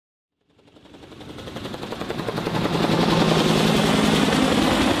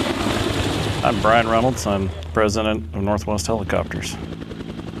I'm Brian Reynolds. I'm president of Northwest Helicopters.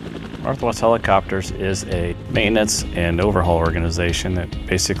 Northwest Helicopters is a maintenance and overhaul organization that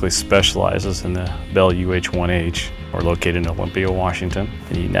basically specializes in the Bell UH-1H. We're located in Olympia, Washington,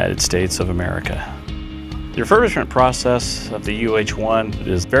 in the United States of America. The refurbishment process of the UH-1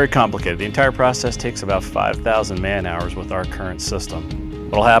 is very complicated. The entire process takes about 5,000 man-hours with our current system.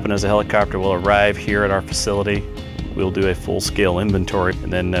 What will happen is the helicopter will arrive here at our facility. We'll do a full-scale inventory,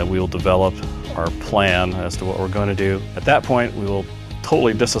 and then we'll develop our plan as to what we're going to do. At that point, we will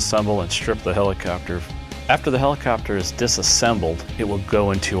totally disassemble and strip the helicopter. After the helicopter is disassembled, it will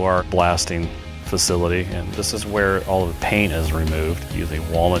go into our blasting facility, and this is where all of the paint is removed using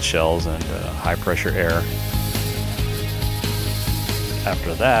walnut shells and high-pressure air.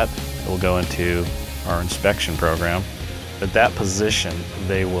 After that, it will go into our inspection program. At that position,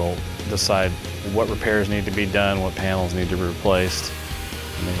 they will decide what repairs need to be done, what panels need to be replaced,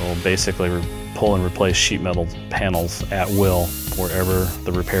 and they will basically pull and replace sheet metal panels at will wherever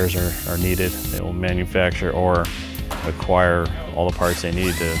the repairs are needed. They will manufacture or acquire all the parts they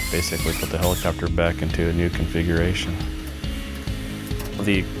need to basically put the helicopter back into a new configuration.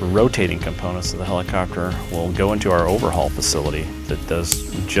 The rotating components of the helicopter will go into our overhaul facility that does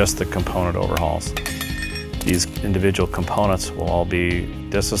just the component overhauls. These individual components will all be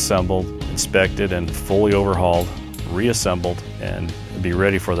disassembled, inspected, and fully overhauled, reassembled, and be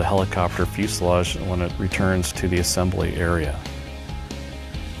ready for the helicopter fuselage when it returns to the assembly area.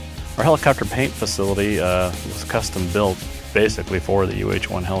 Our helicopter paint facility was custom built basically for the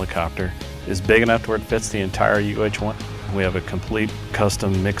UH-1 helicopter. It's big enough to where it fits the entire UH-1. We have a complete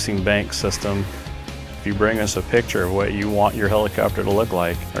custom mixing bank system. If you bring us a picture of what you want your helicopter to look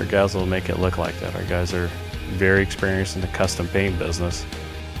like, our guys will make it look like that. Our guys are very experienced in the custom paint business.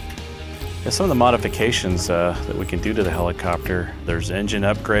 And some of the modifications that we can do to the helicopter, there's engine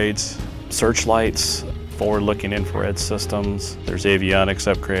upgrades, searchlights, forward-looking infrared systems, there's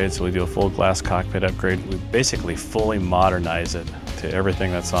avionics upgrades, so we do a full glass cockpit upgrade. We basically fully modernize it to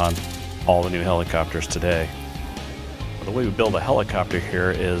everything that's on all the new helicopters today. The way we build a helicopter here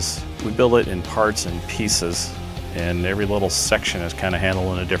is we build it in parts and pieces, and every little section is kind of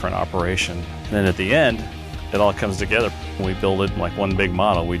handled in a different operation. And then at the end, it all comes together. We build it like one big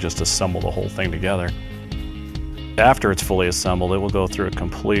model. We just assemble the whole thing together. After it's fully assembled, it will go through a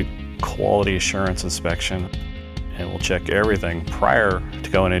complete quality assurance inspection, and we'll check everything prior to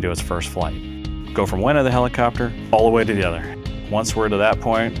going into its first flight. Go from one end of the helicopter all the way to the other. Once we're to that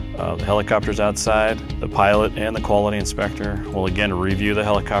point, the helicopter's outside, the pilot and the quality inspector will again review the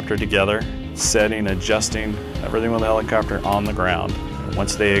helicopter together, setting, adjusting everything with the helicopter on the ground.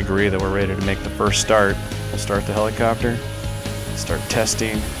 Once they agree that we're ready to make the first start, we'll start the helicopter, start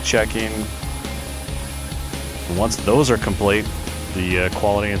testing, checking. And once those are complete, the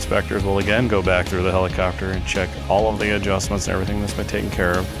quality inspectors will again go back through the helicopter and check all of the adjustments and everything that's been taken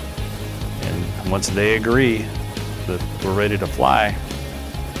care of. And once they agree that we're ready to fly,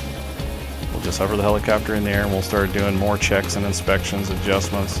 we'll just hover the helicopter in the air and we'll start doing more checks and inspections,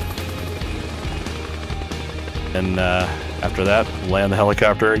 adjustments. And after that, land the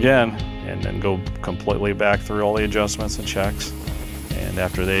helicopter again and then go completely back through all the adjustments and checks. And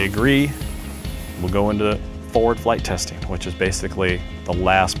after they agree, we'll go into forward flight testing, which is basically the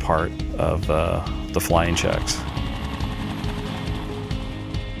last part of the flying checks.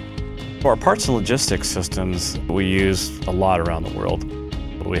 For our parts and logistics systems, we use a lot around the world.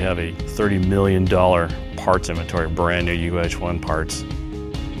 We have a $30 million parts inventory, brand new UH-1 parts.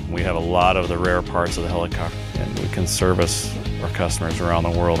 We have a lot of the rare parts of the helicopter, and we can service our customers around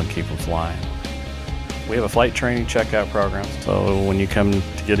the world and keep them flying. We have a flight training checkout program, so when you come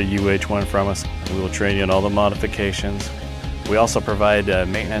to get a UH-1 from us, we will train you on all the modifications. We also provide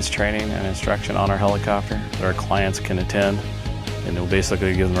maintenance training and instruction on our helicopter that our clients can attend, and we'll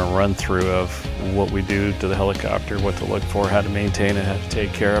basically give them a run-through of what we do to the helicopter, what to look for, how to maintain it, how to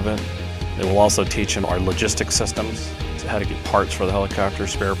take care of it. They will also teach them our logistics systems, how to get parts for the helicopter,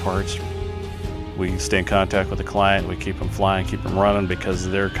 spare parts. We stay in contact with the client, we keep them flying, keep them running, because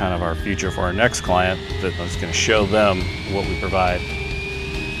they're kind of our future for our next client that is going to show them what we provide.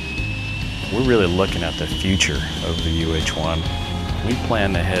 We're really looking at the future of the UH-1. We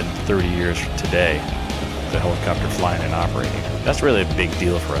plan ahead 30 years from today, the helicopter flying and operating. That's really a big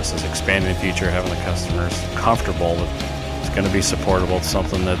deal for us, is expanding the future, having the customers comfortable that it's going to be supportable, it's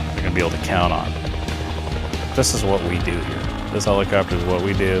something that they're going to be able to count on. This is what we do here. This helicopter is what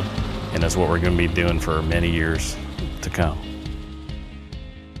we do, and it's what we're going to be doing for many years to come.